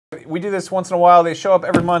We do this once in a while. They show up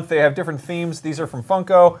every month. They have different themes. These are from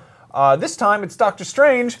Funko. This time it's Doctor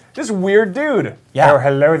Strange, this weird dude. Yeah. Oh,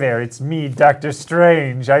 hello there. It's me, Doctor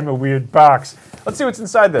Strange. I'm a weird box. Let's see what's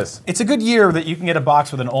inside this. It's a good year that you can get a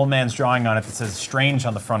box with an old man's drawing on it that says Strange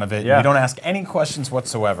on the front of it. Yeah. You don't ask any questions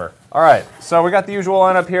whatsoever. All right, so we got the usual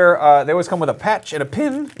lineup here. They always come with a patch and a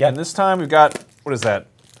pin. Yep. And this time we've got, what is that?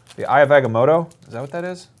 The Eye of Agamotto? Is that what that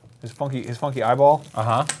is? His funky eyeball?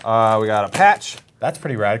 Uh-huh. We got a patch. That's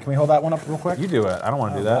pretty rad. Can we hold that one up real quick? You do it. I don't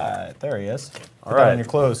want to do that. Right, there he is. All Put that right. on your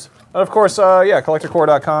clothes. And of course, yeah,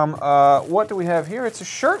 collectorcore.com. What do we have here? It's a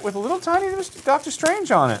shirt with a little tiny Doctor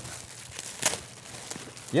Strange on it.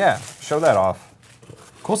 Yeah, show that off.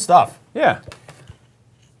 Cool stuff. Yeah.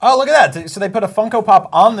 Oh, look at that. So they put a Funko Pop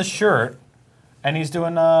on the shirt, and he's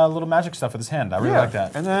doing little magic stuff with his hand. I really like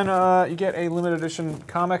that. And then you get a limited edition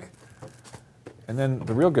comic. And then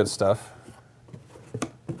the real good stuff.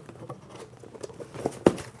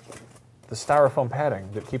 The styrofoam padding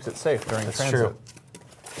that keeps it safe during transit. True.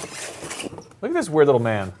 Look at this weird little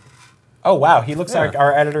man. Oh, wow. He looks like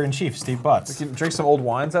our editor-in-chief, Steve Butts. We can drink some old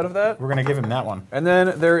wines out of that. We're going to give him that one. And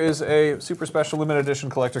then there is a super special limited edition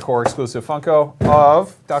Collector Core exclusive Funko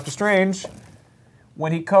of Doctor Strange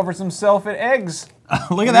when he covers himself in eggs.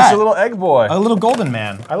 Look at that. He's a little egg boy. A little golden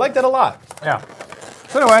man. I like that a lot. Yeah.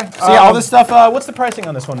 So anyway. So yeah, all this stuff, what's the pricing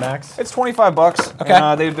on this one, Max? It's 25 bucks. Okay.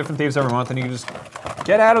 And, they have different themes every month, and you can just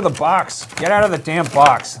get out of the box. Get out of the damn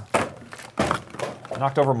box.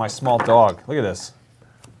 Knocked over my small dog. Look at this.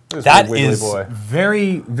 That wiggly is boy.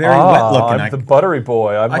 very, very wet looking. I'm the buttery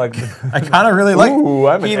boy. I'm like, I kind of really like. ooh,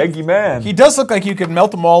 I'm an eggy man. He does look like you could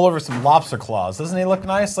melt them all over some lobster claws. Doesn't he look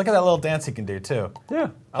nice? Look at that little dance he can do too. Yeah.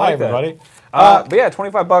 Hi, everybody. But yeah,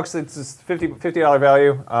 25 bucks. It's just $50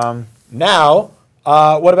 value. Now,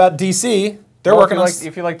 what about DC? They're working on.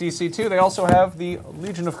 If you like DC too, they also have the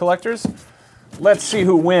Legion of Collectors. Let's see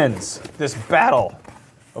who wins this battle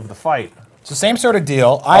of the fight. It's the same sort of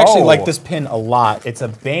deal. I actually like this pin a lot. It's a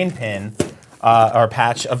Bane pin, or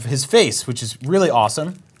patch of his face, which is really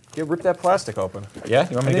awesome. Rip that plastic open. Yeah,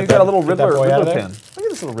 you want me to And get got that, a little Riddler pin? pin. Look at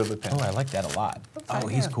this little Riddler pin. Oh, I like that a lot. Oh,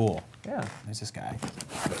 he's cool. Yeah. There's this guy.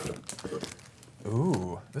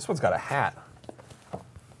 Ooh, this one's got a hat.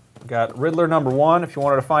 We got Riddler #1. If you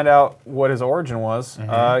wanted to find out what his origin was,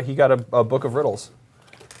 he got a book of riddles.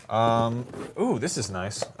 Ooh, this is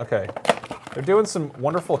nice. Okay. They're doing some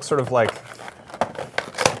wonderful sort of like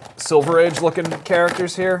Silver Age looking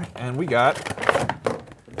characters here, and we got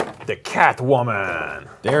the Catwoman.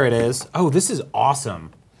 There it is. Oh, this is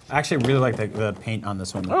awesome. I actually really like the paint on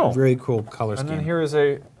this one. Oh. Really cool color scheme. And then here is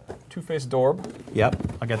a Two-Faced Dorb. Yep,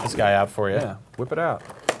 I'll get this guy out for you. Yeah, whip it out.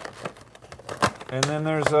 And then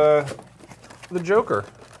there's the Joker.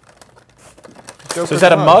 So is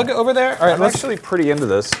that a mug over there? All right, I'm actually pretty into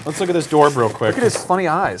this. let's look at this Dorb real quick. Look at his funny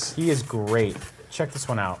eyes. He is great. Check this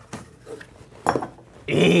one out. Put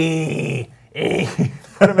him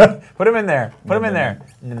in there. Put him in there.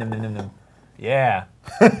 Yeah.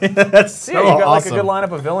 That's so Yeah, you got awesome. like a good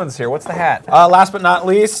lineup of villains here. What's the hat? Last but not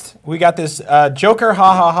least, we got this Joker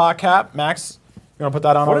ha ha ha cap. Max, you want to put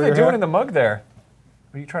that on What over are they your doing hair? in the mug there?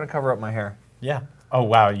 Are you trying to cover up my hair? Yeah. Oh,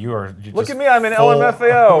 wow, you are Look at me, I'm an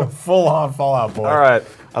LMFAO. Full on Fallout Boy. All right.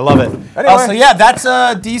 I love it. Anyway. So yeah, that's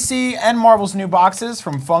DC and Marvel's new boxes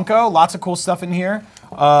from Funko. Lots of cool stuff in here.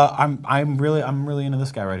 I'm really into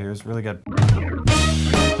this guy right here. It's really good.